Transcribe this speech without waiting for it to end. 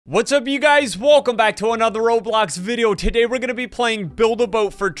What's up, you guys? Welcome back to another Roblox video. Today we're going to be playing Build a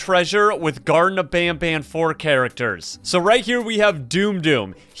Boat for Treasure with Garten of Banban 4 characters. So right here we have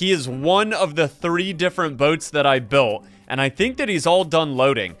Doom. He is one of the 3 different boats that I built, and I think that he's all done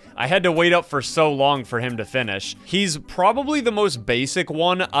loading. I had to wait up for so long for him to finish. He's probably the most basic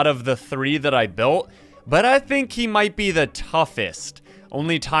one out of the 3 that I built, but I think he might be the toughest.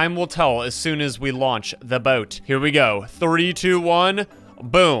 Only time will tell as soon as we launch the boat. Here we go. 3, 2, 1...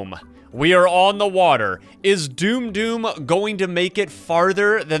 Boom. We are on the water. Is Doom going to make it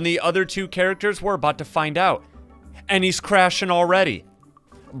farther than the other 2 characters? We're about to find out. And he's crashing already.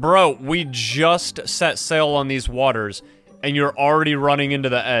 Bro, we just set sail on these waters, and you're already running into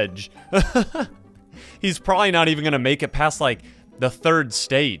the edge. He's probably not even going to make it past, like, the 3rd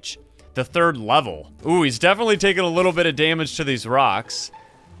stage. The 3rd level. Ooh, he's definitely taking a little bit of damage to these rocks.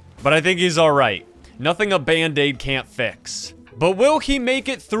 But I think he's alright. Nothing a Band-Aid can't fix. But will he make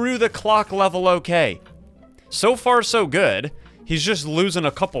it through the clock level okay? So far, so good. He's just losing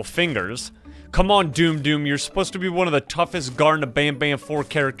a couple fingers. Come on, Doom. You're supposed to be one of the toughest Garten of Banban 4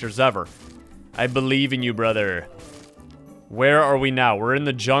 characters ever. I believe in you, brother. Where are we now? We're in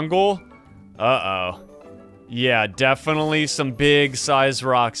the jungle? Uh-oh. Yeah, definitely some big size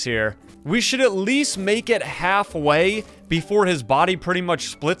rocks here. We should at least make it halfway before his body pretty much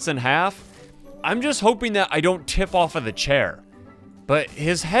splits in half. I'm just hoping that I don't tip off of the chair. But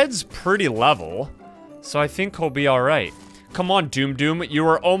his head's pretty level, so I think he'll be alright. Come on, Doom. You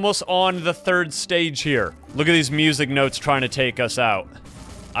are almost on the 3rd stage here. Look at these music notes trying to take us out.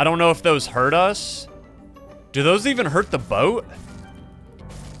 I don't know if those hurt us. Do those even hurt the boat?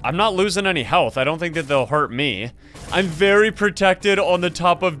 I'm not losing any health. I don't think that they'll hurt me. I'm very protected on the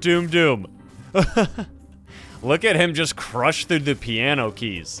top of Doom. Look at him just crush through the piano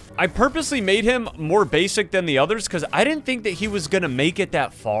keys. I purposely made him more basic than the others because I didn't think that he was going to make it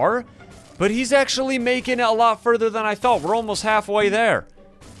that far. But he's actually making it a lot further than I thought. We're almost halfway there.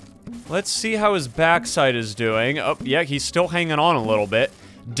 Let's see how his backside is doing. Oh, yeah, he's still hanging on a little bit.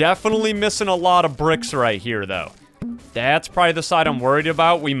 Definitely missing a lot of bricks right here, though. That's probably the side I'm worried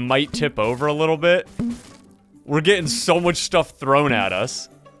about. We might tip over a little bit. We're getting so much stuff thrown at us.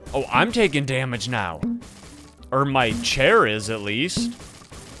 Oh, I'm taking damage now. Or my chair is, at least.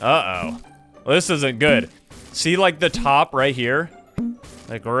 Uh-oh. Well, this isn't good. See, like, the top right here?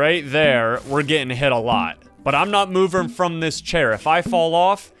 Like, right there, we're getting hit a lot. But I'm not moving from this chair. If I fall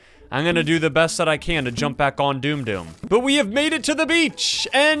off, I'm gonna do the best that I can to jump back on Doom. But we have made it to the beach,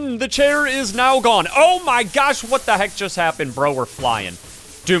 and the chair is now gone. Oh my gosh, what the heck just happened, bro? We're flying.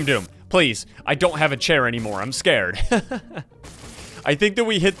 Doom, please. I don't have a chair anymore. I'm scared. I think that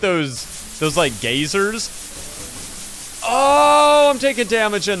we hit those like, gazers. Oh, I'm taking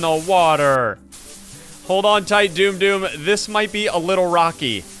damage in the water. Hold on tight, Doom. This might be a little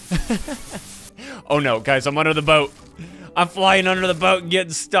rocky. Oh no, guys, I'm under the boat. I'm flying under the boat and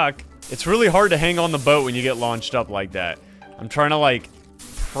getting stuck. It's really hard to hang on the boat when you get launched up like that. I'm trying to, like,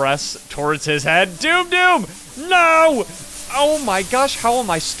 press towards his head. Doom! No! Oh my gosh, how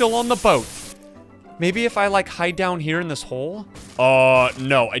am I still on the boat? Maybe if I, like, hide down here in this hole?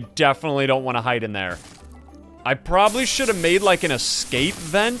 No, I definitely don't want to hide in there. I probably should have made, like, an escape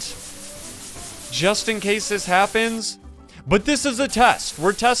vent, just in case this happens. But this is a test.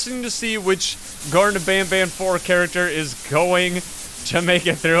 We're testing to see which Garten of Banban 4 character is going to make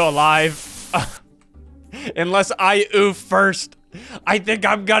it through alive. Unless I oof first. I think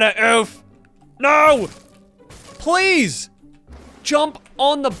I'm gonna oof. No! Please! Jump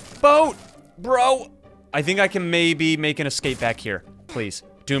on the boat, bro. I think I can maybe make an escape back here. Please.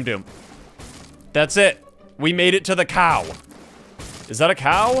 Doom. That's it. We made it to the cow. Is that a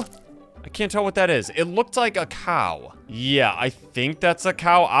cow? I can't tell what that is. It looked like a cow. Yeah, I think that's a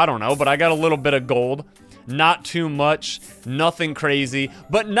cow. I don't know, but I got a little bit of gold. Not too much. Nothing crazy.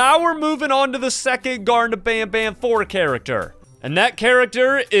 But now we're moving on to the 2nd Garten of Banban 4 character. And that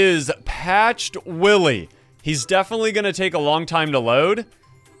character is Patched Willy. He's definitely going to take a long time to load.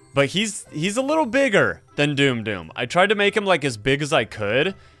 But he's a little bigger than Doom. I tried to make him, like, as big as I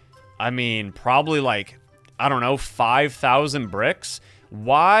could. I mean, probably, like, I don't know, 5,000 bricks.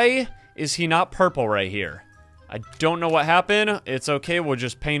 Why is he not purple right here? I don't know what happened. It's okay. We'll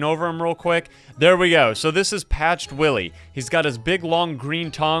just paint over him real quick. There we go. So this is Patched Willy. He's got his big, long green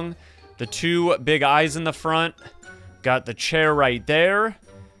tongue. The 2 big eyes in the front. Got the chair right there.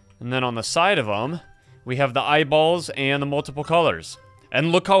 And then on the side of him, we have the eyeballs and the multiple colors.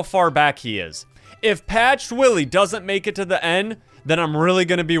 And look how far back he is. If Patched Willy doesn't make it to the end, then I'm really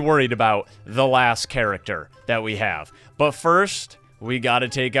going to be worried about the last character that we have. But first, we got to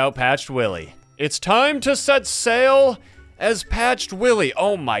take out Patched Willy. It's time to set sail as Patched Willy.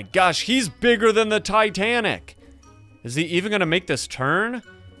 Oh my gosh, he's bigger than the Titanic. Is he even gonna make this turn?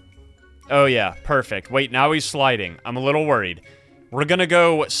 Oh yeah, perfect. Wait, now he's sliding. I'm a little worried. We're gonna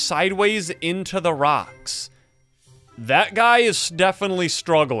go sideways into the rocks. That guy is definitely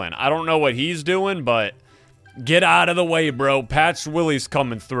struggling. I don't know what he's doing, but get out of the way, bro. Patched Willy's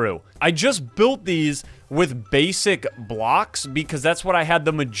coming through. I just built these with basic blocks because that's what I had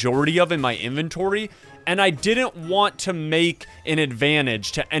the majority of in my inventory, and I didn't want to make an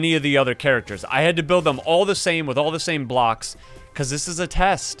advantage to any of the other characters. I had to build them all the same with all the same blocks because this is a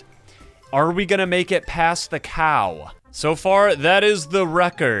test. Are we gonna make it past the cow? So far, that is the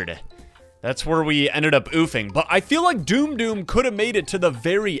record. That's where we ended up oofing. But I feel like Doom Doom could have made it to the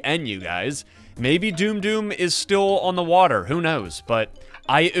very end, you guys. Maybe Doom Doom is still on the water. Who knows? But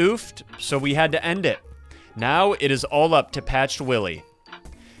I oofed, so we had to end it. Now it is all up to Patched Willy.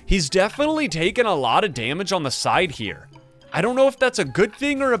 He's definitely taken a lot of damage on the side here. I don't know if that's a good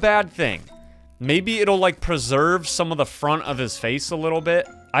thing or a bad thing. Maybe it'll like preserve some of the front of his face a little bit.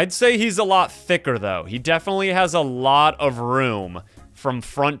 I'd say he's a lot thicker though. He definitely has a lot of room from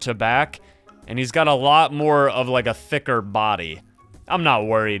front to back, and he's got a lot more of like a thicker body. I'm not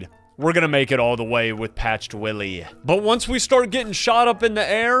worried. We're gonna make it all the way with Patched Willy. But once we start getting shot up in the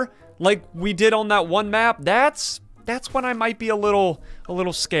air, like we did on that one map, that's when I might be a little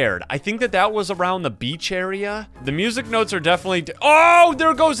scared. I think that was around the beach area. The music notes are definitely... Oh,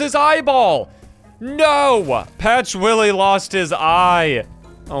 there goes his eyeball! No! Patched Willy lost his eye.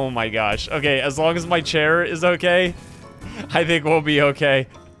 Oh my gosh. Okay, as long as my chair is okay, I think we'll be okay.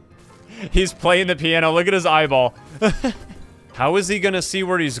 He's playing the piano. Look at his eyeball. How is he gonna see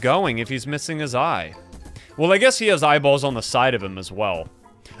where he's going if he's missing his eye? Well, I guess he has eyeballs on the side of him as well.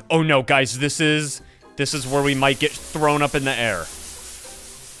 Oh no, guys, this is where we might get thrown up in the air.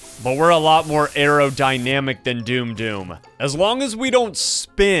 But we're a lot more aerodynamic than Doom Doom. As long as we don't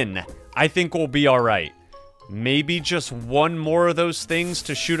spin, I think we'll be alright. Maybe just one more of those things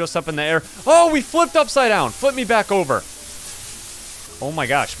to shoot us up in the air. Oh, we flipped upside down. Flip me back over. Oh my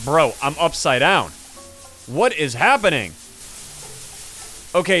gosh, bro, I'm upside down. What is happening?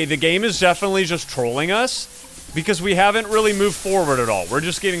 Okay, the game is definitely just trolling us because we haven't really moved forward at all. We're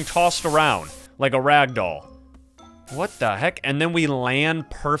just getting tossed around like a rag doll. What the heck? And then we land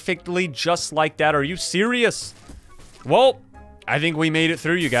perfectly just like that. Are you serious? Well, I think we made it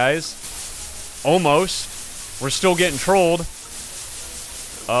through, you guys. Almost. We're still getting trolled.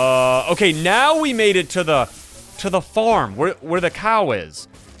 Okay, now we made it to the farm where the cow is.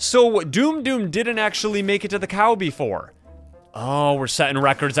 So Doom Doom didn't actually make it to the cow before. Oh, we're setting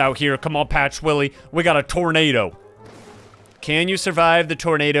records out here. Come on, Patched Willy. We got a tornado. Can you survive the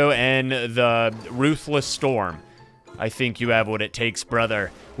tornado and the ruthless storm? I think you have what it takes,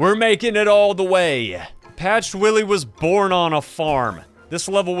 brother. We're making it all the way. Patched Willy was born on a farm. This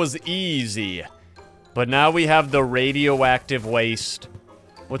level was easy. But now we have the radioactive waste.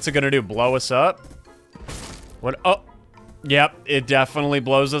 What's it gonna do? Blow us up? What? Oh. Yep, it definitely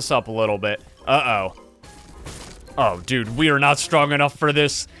blows us up a little bit. Uh-oh. Oh, dude, we are not strong enough for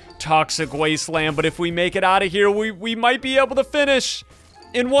this toxic wasteland, but if we make it out of here, we might be able to finish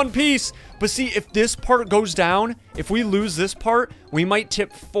in one piece. But see, if this part goes down, if we lose this part, we might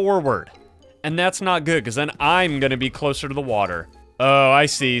tip forward. And that's not good, because then I'm going to be closer to the water. Oh, I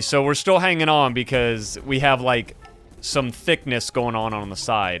see. So we're still hanging on because we have, like, some thickness going on the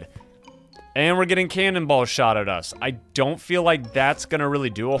side. And we're getting cannonballs shot at us. I don't feel like that's going to really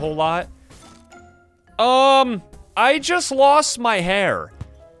do a whole lot. I just lost my hair.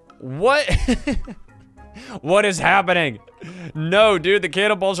 What? What is happening? No, dude, the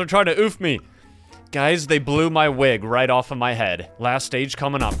cannonballs are trying to oof me. Guys, they blew my wig right off of my head. Last stage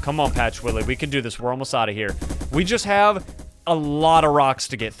coming up. Come on, Patched Willy. We can do this. We're almost out of here. We just have a lot of rocks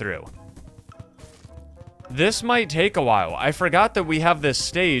to get through. This might take a while. I forgot that we have this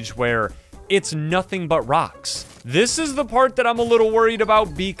stage where it's nothing but rocks. This is the part that I'm a little worried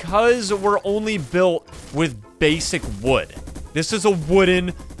about because we're only built with basic wood. This is a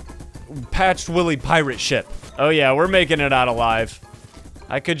wooden Patched Willy pirate ship. Oh yeah, we're making it out alive.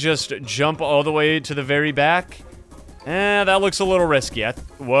 I could just jump all the way to the very back. That looks a little risky.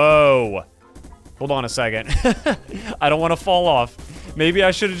 Whoa. Hold on a second. I don't want to fall off. Maybe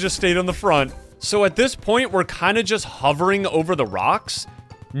I should have just stayed on the front. So at this point, we're kind of just hovering over the rocks.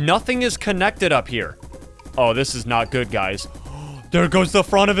 Nothing is connected up here. Oh, this is not good, guys. There goes the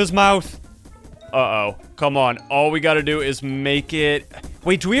front of his mouth. Uh-oh. Come on. All we gotta do is make it...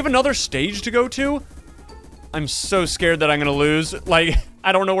 Wait, do we have another stage to go to? I'm so scared that I'm gonna lose. Like,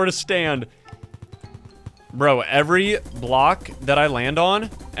 I don't know where to stand. Bro, every block that I land on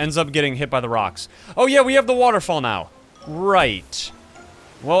ends up getting hit by the rocks. Oh, yeah, we have the waterfall now. Right.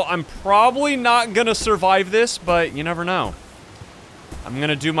 Well, I'm probably not gonna survive this, but you never know. I'm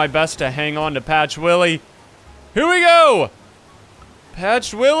gonna do my best to hang on to Patch Willie. Here we go!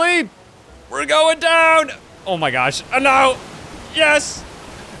 Patch Willie! We're going down! Oh my gosh. No! Yes!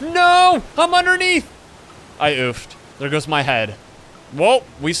 No! I'm underneath! I oofed. There goes my head. Well,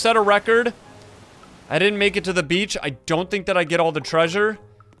 we set a record. I didn't make it to the beach. I don't think that I get all the treasure,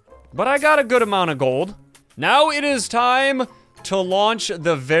 but I got a good amount of gold. Now it is time to launch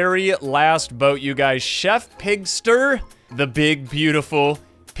the very last boat, you guys. Chef Pigster, the big, beautiful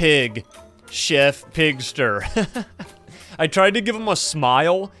pig. Chef Pigster. I tried to give him a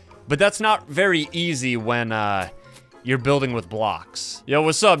smile, but that's not very easy when you're building with blocks. Yo,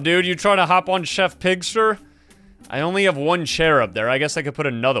 what's up, dude? You trying to hop on Chef Pigster? I only have one chair up there. I guess I could put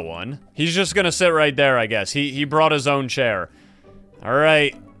another one. He's just gonna sit right there, I guess. He brought his own chair. All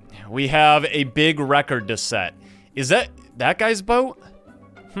right. We have a big record to set. Is that guy's boat?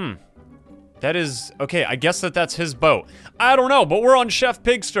 That is... Okay, I guess that's his boat. I don't know, but we're on Chef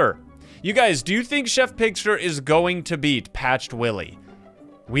Pigster. You guys, do you think Chef Pigster is going to beat Patched Willie?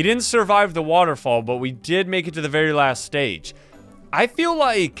 We didn't survive the waterfall, but we did make it to the very last stage. I feel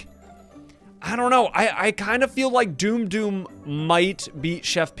like... I don't know. I kind of feel like Doom might beat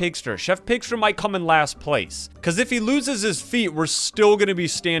Chef Pigster. Chef Pigster might come in last place. Because if he loses his feet, we're still going to be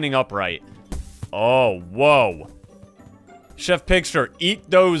standing upright. Oh, whoa. Chef Pigster, eat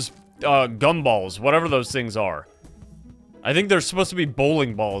those gumballs, whatever those things are. I think they're supposed to be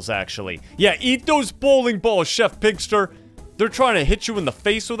bowling balls, actually. Yeah, eat those bowling balls, Chef Pigster. They're trying to hit you in the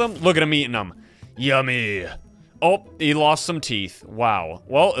face with them. Look at him eating them. Yummy. Oh, he lost some teeth. Wow.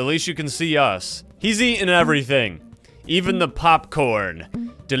 Well, at least you can see us. He's eating everything. Even the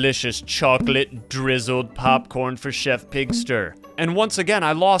popcorn. Delicious chocolate drizzled popcorn for Chef Pigster. And once again,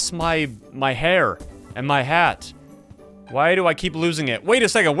 I lost my hair and my hat. Why do I keep losing it? Wait a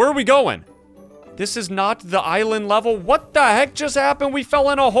second, where are we going? This is not the island level. What the heck just happened? We fell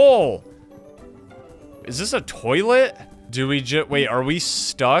in a hole. Is this a toilet? Do we just... Wait, are we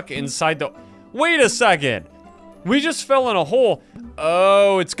stuck inside the... Wait a second. We just fell in a hole.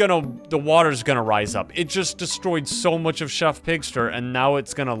 Oh, it's gonna... The water's gonna rise up. It just destroyed so much of Chef Pigster, and now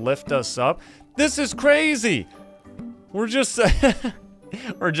it's gonna lift us up. This is crazy. We're just...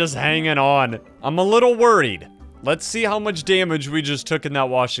 We're just hanging on. I'm a little worried. Let's see how much damage we just took in that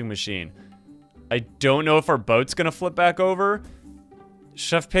washing machine. I don't know if our boat's gonna flip back over.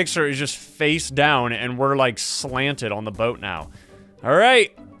 Chef Pigster is just face down, and we're, like, slanted on the boat now. All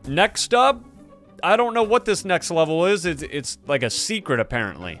right, next up. I don't know what this next level is. It's like a secret,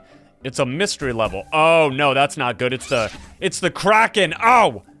 apparently. It's a mystery level. Oh, no, that's not good. It's the Kraken.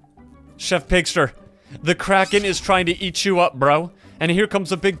 Oh! Chef Pigster, the Kraken is trying to eat you up, bro. And here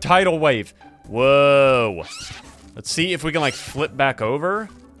comes a big tidal wave. Whoa. Let's see if we can, like, flip back over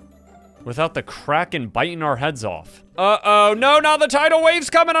without the Kraken biting our heads off. Uh-oh, no, now the tidal wave's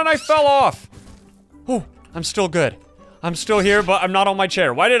coming and I fell off. Oh, I'm still good. I'm still here, but I'm not on my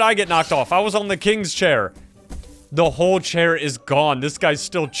chair. Why did I get knocked off? I was on the king's chair. The whole chair is gone. This guy's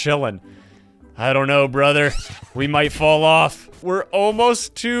still chilling. I don't know, brother. We might fall off. We're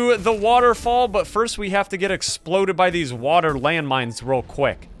almost to the waterfall, but first we have to get exploded by these water landmines real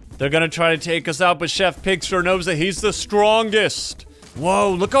quick. They're gonna try to take us out, but Chef Pigster knows that he's the strongest.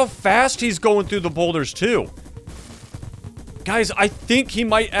 Whoa, look how fast he's going through the boulders, too. Guys, I think he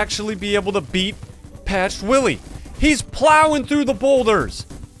might actually be able to beat Patched Willie. He's plowing through the boulders.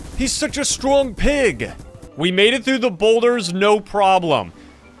 He's such a strong pig. We made it through the boulders, no problem.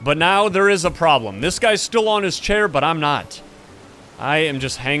 But now there is a problem. This guy's still on his chair, but I'm not. I am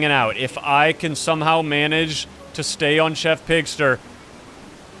just hanging out. If I can somehow manage to stay on Chef Pigster.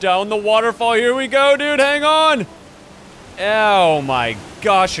 Down the waterfall, here we go, dude, hang on. Oh my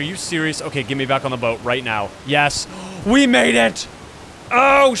gosh, are you serious? Okay, get me back on the boat right now. Yes, we made it.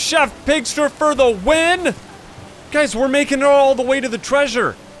 Oh, Chef Pigster for the win. Guys, we're making it all the way to the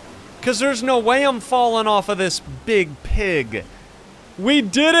treasure. Because there's no way I'm falling off of this big pig. We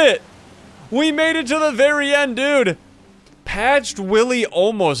did it. We made it to the very end, dude. Patched Willie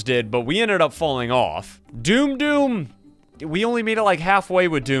almost did, but we ended up falling off. Doom, we only made it like halfway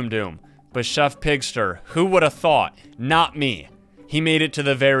with Doom. But Chef Pigster, who would have thought? Not me. He made it to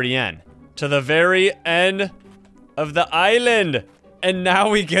the very end. To the very end of the island. And now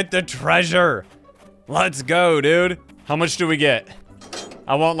we get the treasure. Let's go, dude. How much do we get?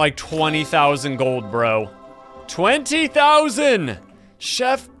 I want like 20,000 gold, bro. 20,000!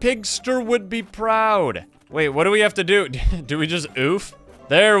 Chef Pigster would be proud. Wait, what do we have to do? Do we just oof?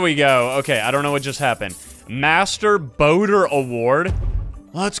 There we go. Okay, I don't know what just happened. Master Boater Award.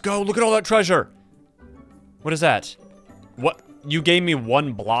 Let's go. Look at all that treasure. What is that? What? You gave me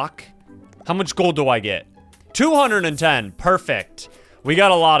 1 block? How much gold do I get? 210. Perfect. We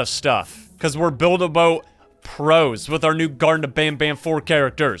got a lot of stuff because we're Build-A-Boat pros with our new Garten of Banban 4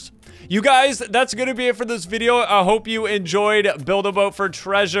 characters. You guys, that's going to be it for this video. I hope you enjoyed Build-A-Boat for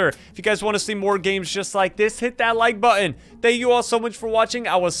Treasure. If you guys want to see more games just like this, hit that like button. Thank you all so much for watching.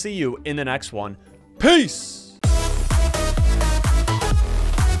 I will see you in the next one. Peace!